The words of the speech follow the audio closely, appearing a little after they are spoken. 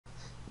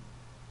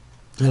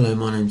Hello,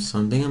 my name's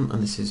Simon Bingham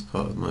and this is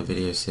part of my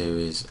video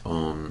series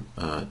on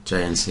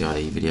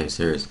JNCIE video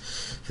series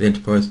for the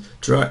Enterprise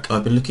track.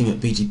 I've been looking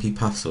at BGP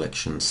path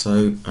selection,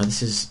 so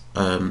this is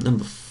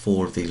number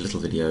 4 of these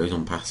little videos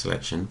on path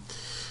selection.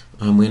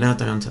 We're now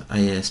down to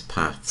AS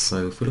path,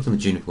 so if we look on the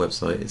Juniper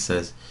website it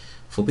says,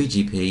 for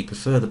BGP,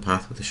 prefer the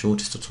path with the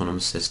shortest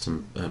autonomous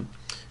system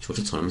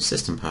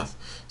path.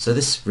 So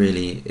this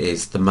really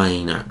is the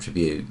main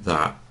attribute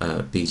that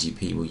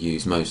BGP will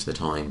use most of the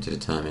time to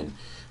determine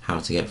how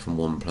to get from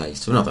one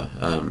place to another.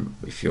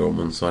 If you're on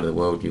one side of the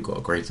world, you've got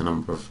a greater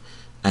number of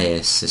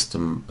AS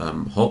system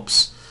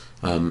hops.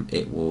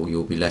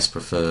 You'll be less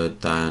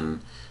preferred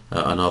than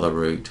another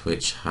route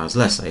which has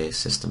less AS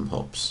system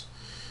hops.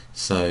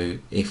 So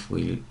if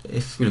we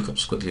look up,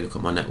 just quickly look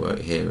at my network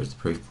here as the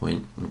proof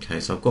point. Okay,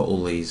 so I've got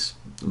all these,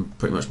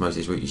 pretty much most of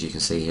these routes you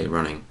can see here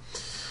running.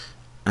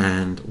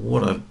 And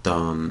what I've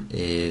done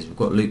is we've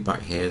got a loop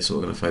back here, so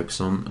we're going to focus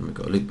on, and we've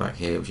got a loop back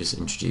here which is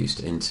introduced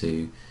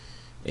into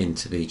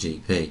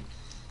BGP.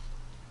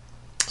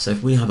 So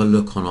if we have a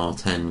look on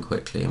R10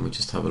 quickly, and we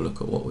just have a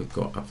look at what we've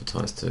got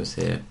advertised to us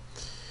here.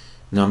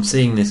 Now I'm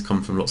seeing this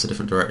come from lots of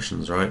different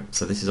directions, right?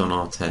 So this is on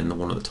R10, the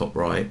one at the top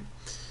right,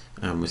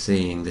 and we're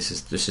seeing this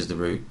is the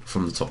route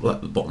from the top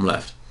left, the bottom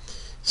left.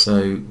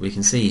 So we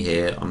can see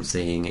here I'm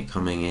seeing it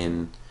coming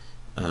in.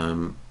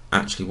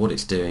 Actually, what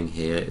it's doing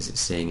here is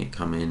it's seeing it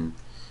come in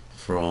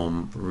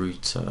from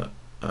router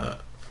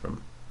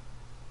from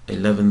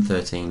 11,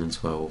 13, and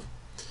 12.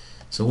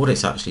 So what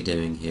it's actually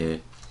doing here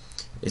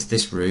is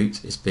this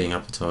route is being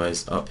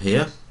advertised up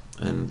here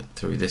and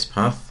through this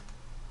path,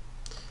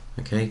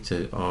 okay,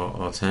 to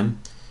R10.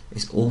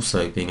 It's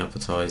also being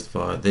advertised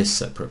via this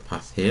separate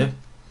path here,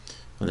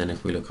 and then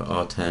if we look at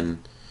R10,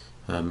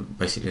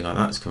 basically like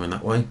that, it's coming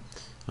that way,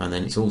 and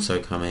then it's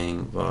also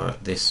coming via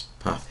this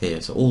path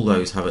here. So all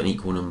those have an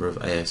equal number of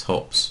AS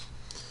hops,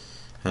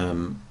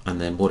 and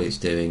then what it's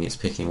doing, it's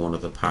picking one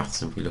of the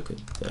paths, and if we look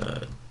at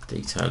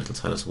detail, it'll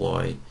tell us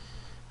why.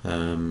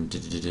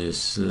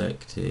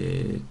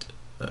 Selected,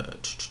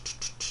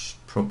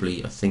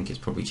 probably, I think it's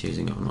probably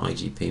choosing it on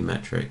IGP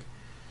metric.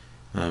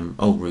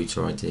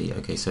 Router ID.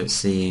 Okay, so it's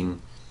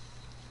seeing,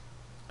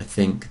 I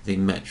think the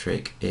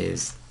metric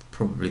is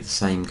probably the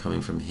same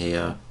coming from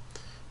here,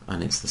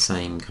 and it's the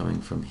same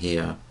coming from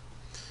here.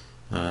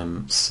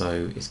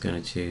 So it's going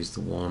to choose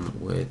the one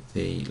with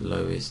the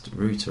lowest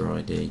router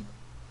ID,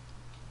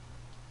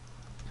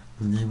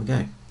 and there we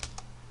go.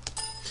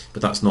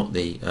 But that's not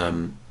the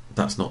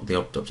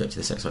objective of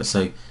this exercise.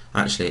 So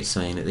actually it's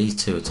saying that these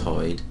two are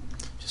tied,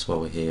 just while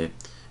we're here.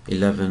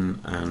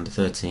 11 and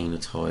 13 are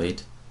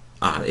tied.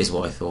 That is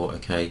what I thought.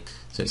 Okay,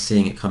 so it's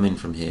seeing it come in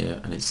from here,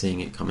 and it's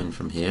seeing it come in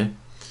from here,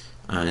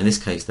 and in this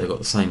case they've got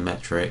the same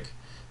metric,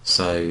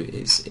 so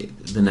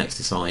the next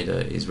decider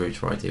is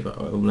router ID. But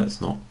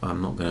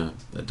I'm not going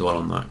to dwell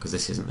on that because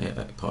this isn't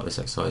part of this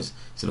exercise.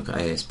 So look at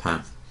AS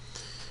path.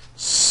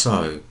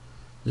 So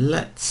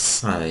let's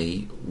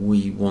say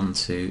we want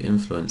to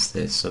influence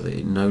this so that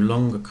it no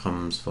longer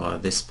comes via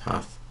this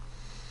path.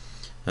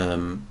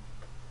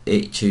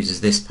 It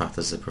chooses this path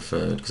as the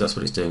preferred, because that's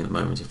what it's doing at the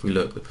moment. If we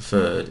look, the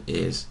preferred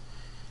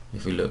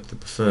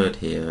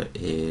here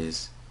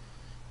is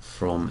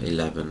from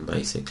 11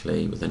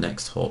 basically, with the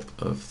next hop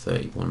of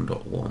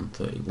 31.1.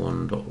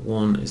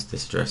 31.1 is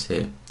this address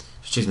here.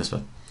 Just choosing this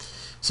one.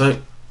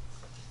 So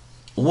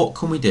what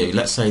can we do?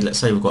 Let's say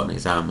we've got an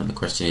exam and the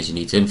question is you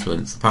need to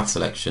influence the path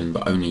selection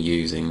but only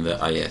using the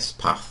AS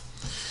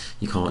path.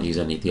 You can't use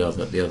any of the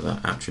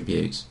other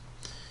attributes.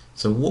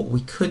 So what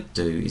we could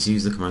do is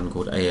use the command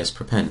called AS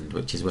prepend,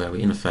 which is where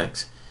we in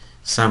effect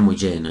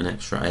sandwich in an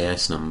extra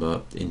AS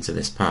number into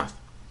this path.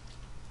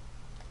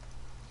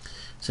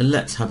 So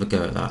let's have a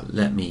go at that.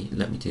 Let me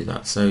do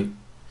that. So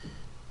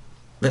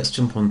let's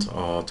jump onto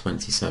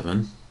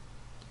R27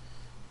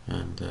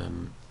 and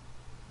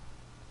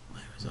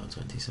where is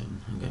R27?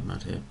 I'm getting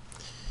mad here.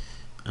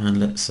 And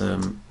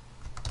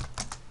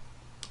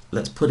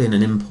let's put in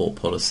an import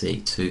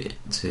policy to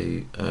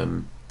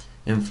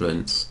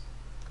influence,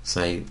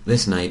 say,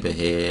 this neighbour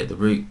here.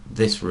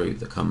 This route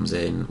that comes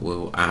in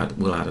will add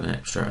an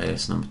extra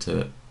AS number to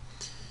it.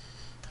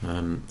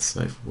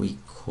 So if we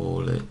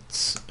call it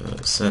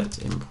set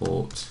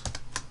import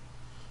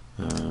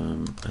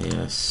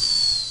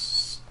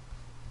AS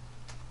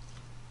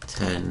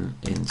 10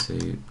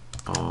 into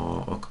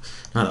R.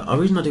 Now the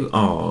reason I do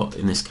R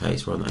in this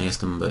case rather than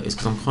AS number is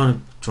because I'm kind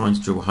of trying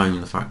to drill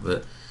home the fact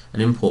that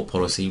an import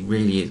policy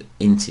really is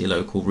into your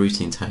local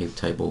routing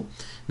table.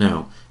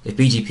 Now if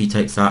BGP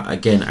takes that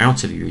again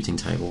out of your routing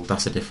table,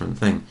 that's a different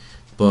thing,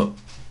 but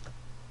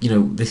you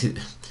know, that's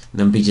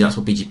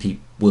what BGP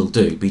will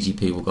do.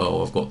 BGP will go,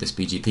 oh, I've got this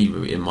BGP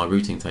route in my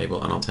routing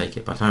table and I'll take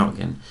it back out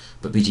again.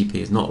 But BGP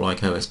is not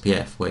like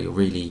OSPF where you're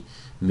really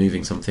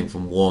moving something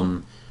from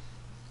one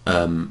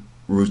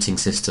routing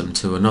system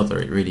to another.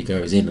 It really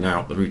goes in and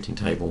out the routing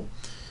table.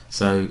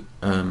 So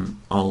I'm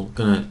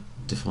gonna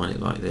define it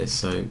like this.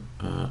 So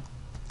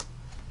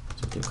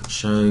click on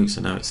show.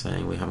 So now it's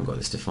saying we haven't got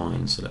this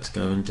defined, so let's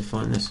go and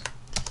define this.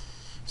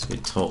 let's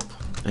go top,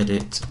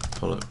 edit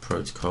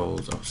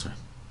protocols, oh sorry,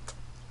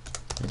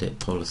 edit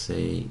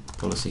policy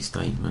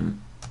statement,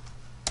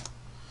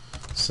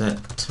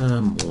 set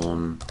term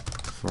 1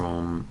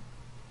 from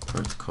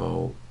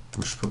protocol.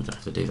 We should probably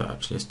have to do that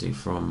actually. Let's do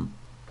from,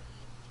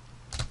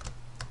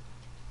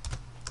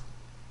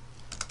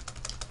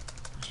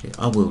 actually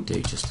I will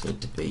do just for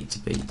to be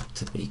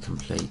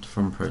complete,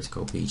 from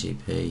protocol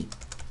BGP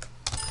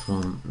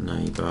from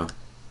neighbor.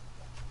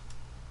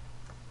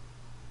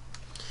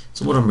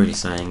 So what I'm really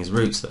saying is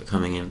routes that are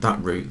coming in,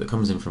 that route that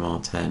comes in from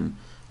R10,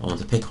 I want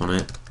to pick on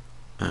it,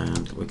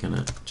 and we're going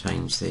to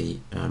change the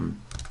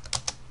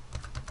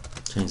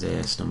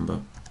AS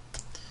number.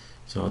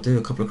 So I'll do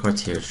a couple of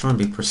criteria to try and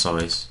be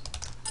precise.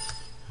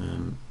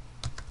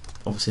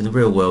 Obviously in the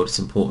real world it's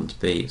important to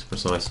be as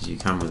precise as you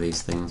can with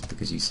these things,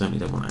 because you certainly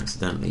don't want to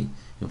accidentally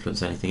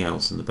influence anything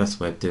else, and the best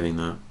way of doing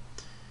that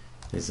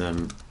is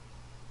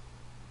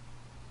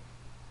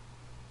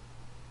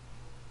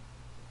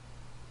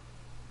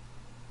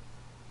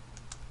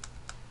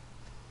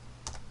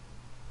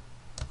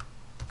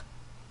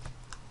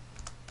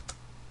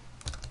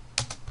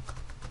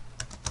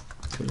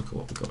look at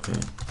what we've got here.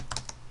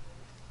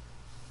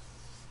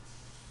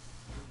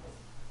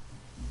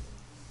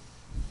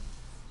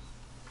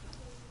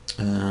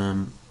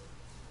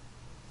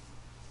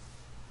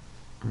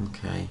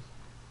 Okay,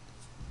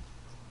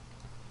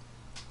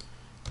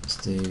 let's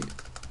do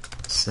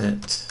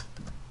set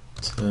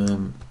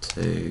term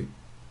 2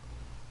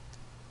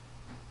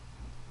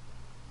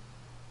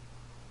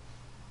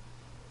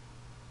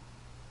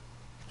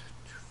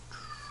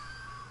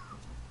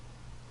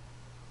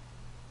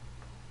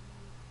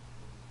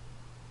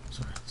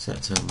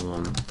 set term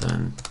 1,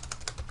 then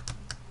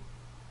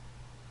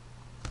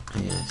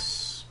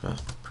AS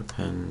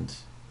prepend,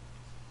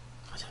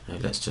 I don't know,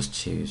 let's just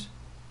choose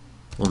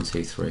 1,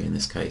 2, 3 in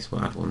this case.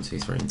 We'll add 1, 2,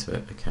 3 into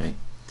it. Okay.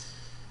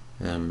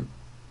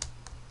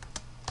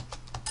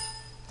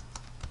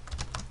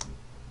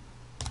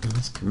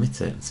 Let's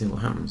commit it and see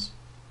what happens.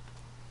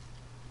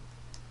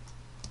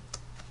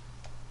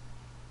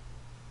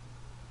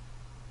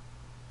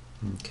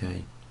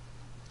 Okay.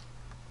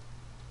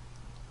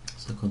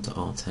 Let's look onto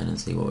R10 and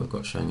see what we've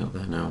got showing up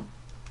there now.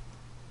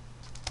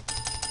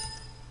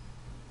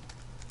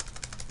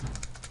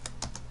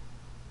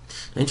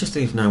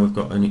 Interesting if now we've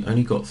got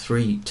only got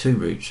 2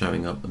 routes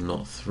showing up and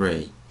not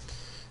 3.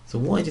 So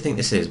why do you think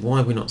this is?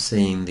 Why are we not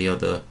seeing the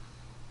other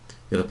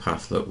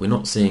path? Look, we're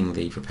not seeing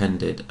the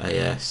prepended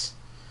AS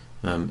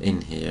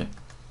in here.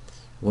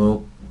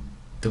 Well,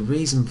 the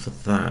reason for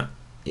that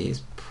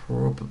is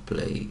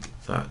probably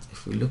that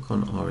if we look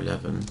on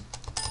R11,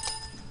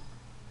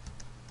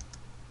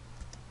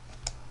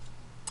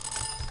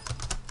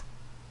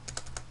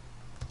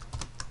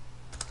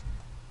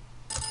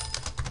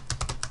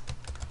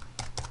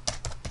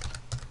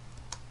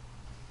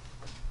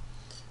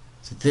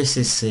 this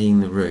is seeing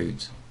the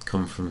route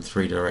come from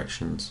 3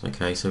 directions.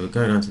 Okay, so we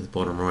go down to the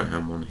bottom right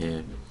hand one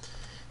here.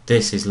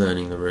 This is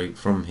learning the route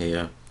from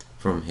here,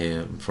 from here,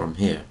 and from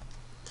here.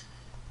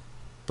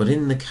 But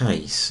in the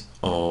case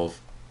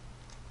of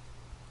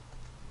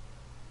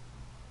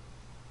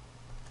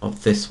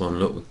this one,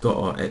 look, we've got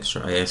our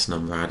extra AS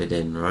number added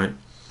in, right?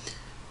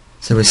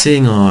 So we're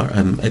seeing our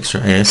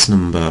extra AS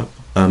number,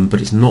 but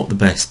it's not the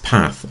best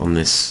path on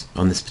this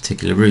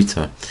particular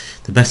router.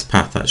 The best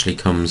path actually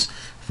comes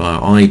via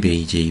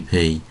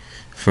IBGP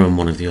from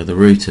one of the other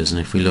routers, and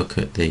if we look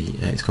at the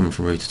it's coming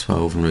from router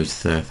 12 and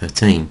router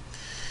 13.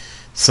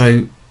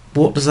 So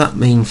what does that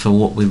mean for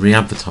what we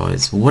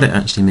re-advertise? Well, what it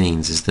actually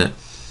means is that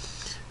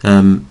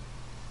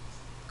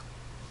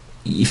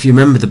if you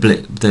remember the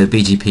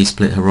BGP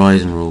split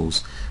horizon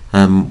rules,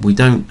 we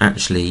don't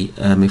actually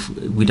if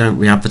we don't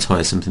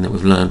re-advertise something that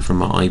we've learned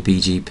from our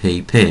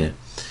IBGP peer.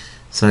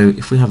 So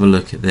if we have a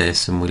look at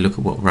this and we look at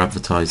what we're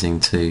advertising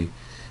to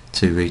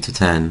router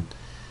 10,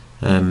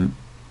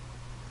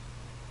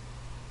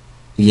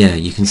 yeah,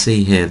 you can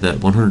see here that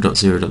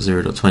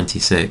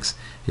 100.0.0.26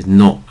 is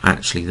not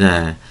actually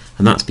there,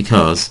 and that's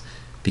because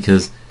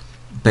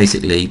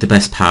basically the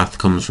best path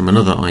comes from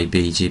another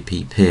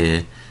IBGP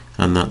peer,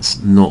 and that's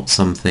not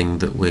something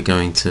that we're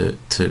going to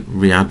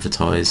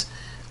re-advertise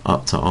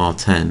up to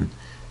R10.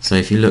 So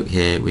if you look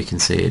here, we can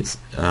see it's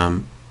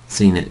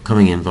seen it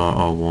coming in via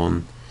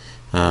R1.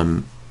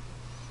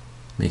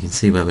 We can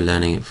see where we're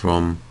learning it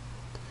from.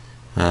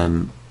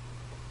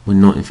 We're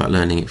not in fact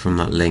learning it from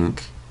that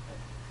link,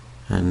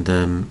 and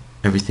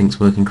everything's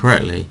working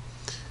correctly.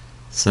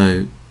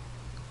 So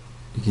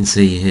you can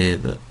see here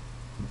that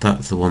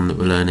that's the one that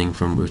we're learning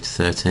from router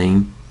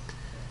 13,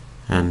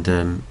 and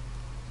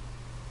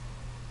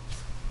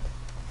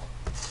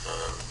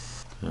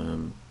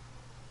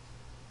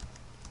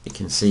you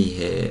can see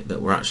here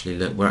that we're actually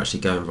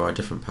going via a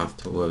different path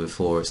to what we were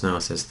before. It's now,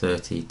 it says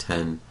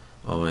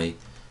 3010I,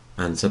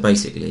 and so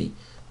basically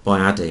by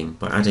adding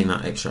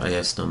that extra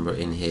AS number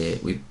in here,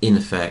 we've in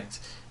effect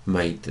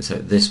made so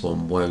this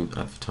one won't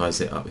advertise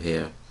it up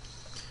here.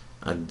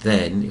 And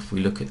then if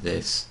we look at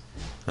this,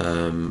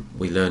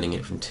 we're learning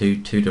it from two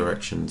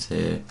directions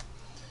here.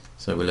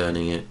 So we're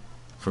learning it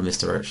from this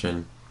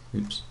direction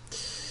oops,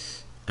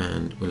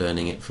 and we're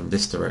learning it from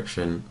this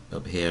direction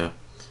up here,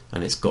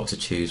 and it's got to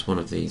choose one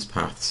of these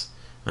paths,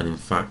 and in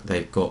fact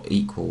they've got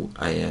equal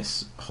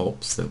AS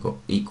hops, they've got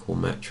equal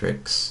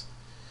metrics.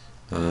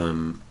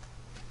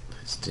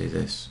 Let's do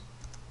this.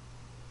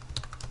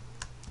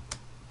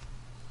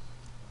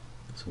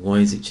 So why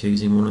is it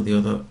choosing one or the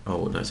other?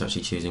 Oh no, it's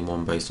actually choosing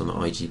one based on the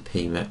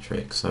IGP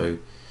metric. So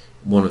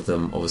one of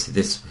them, obviously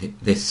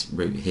this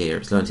route here,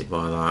 it's learnt it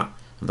via that,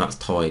 and that's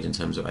tied in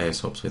terms of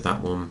AS hops with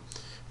that one,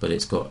 but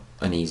it's got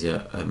an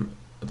easier,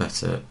 a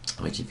better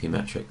IGP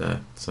metric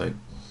there. So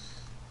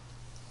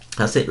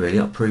that's it really.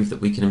 I've proved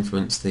that we can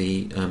influence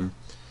the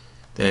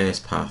AS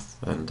path,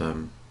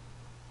 and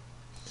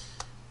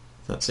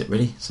that's it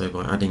really. So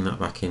by adding that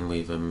back in,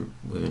 we've in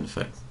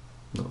effect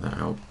knocked that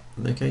out.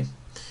 Okay,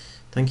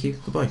 thank you,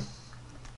 goodbye.